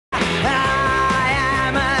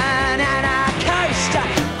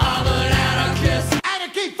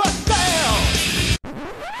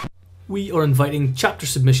we are inviting chapter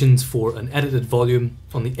submissions for an edited volume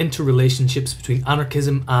on the interrelationships between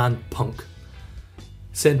anarchism and punk.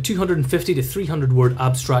 Send 250 to 300 word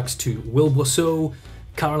abstracts to Will Boisseau,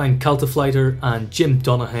 Kaltefleiter and Jim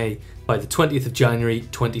Donaghey by the 20th of January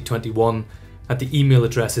 2021 at the email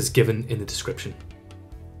addresses given in the description.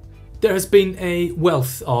 There has been a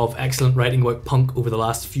wealth of excellent writing about punk over the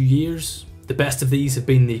last few years. The best of these have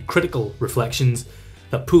been the critical reflections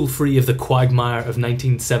that pull free of the quagmire of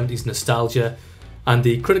 1970s nostalgia and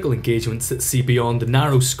the critical engagements that see beyond the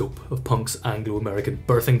narrow scope of punk's Anglo-American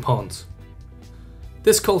birthing ponds.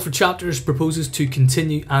 This call for chapters proposes to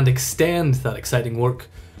continue and extend that exciting work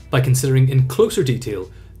by considering in closer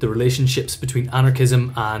detail the relationships between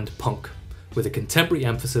anarchism and punk, with a contemporary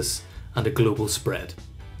emphasis and a global spread.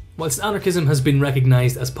 Whilst anarchism has been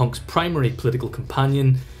recognised as punk's primary political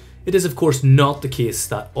companion, it is of course not the case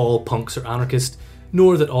that all punks are anarchist,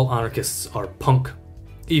 nor that all anarchists are punk.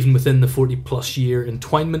 Even within the 40+ year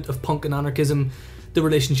entwinement of punk and anarchism, the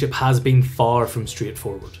relationship has been far from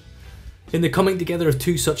straightforward. In the coming together of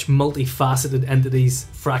two such multifaceted entities,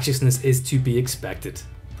 fractiousness is to be expected,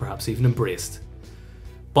 perhaps even embraced.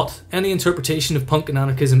 But any interpretation of punk and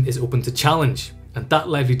anarchism is open to challenge, and that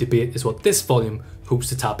lively debate is what this volume hopes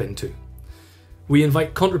to tap into. We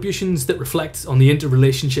invite contributions that reflect on the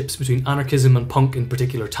interrelationships between anarchism and punk in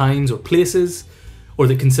particular times or places, or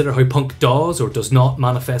that consider how punk does or does not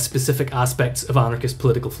manifest specific aspects of anarchist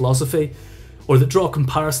political philosophy, or that draw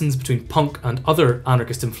comparisons between punk and other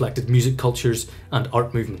anarchist-inflected music cultures and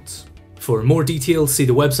art movements. For more details, see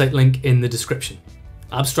the website link in the description.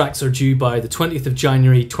 Abstracts are due by the 20th of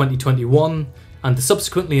January 2021, and the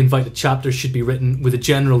subsequently invited chapters should be written with a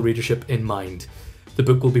general readership in mind. The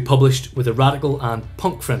book will be published with a radical and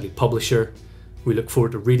punk-friendly publisher. We look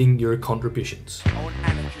forward to reading your contributions.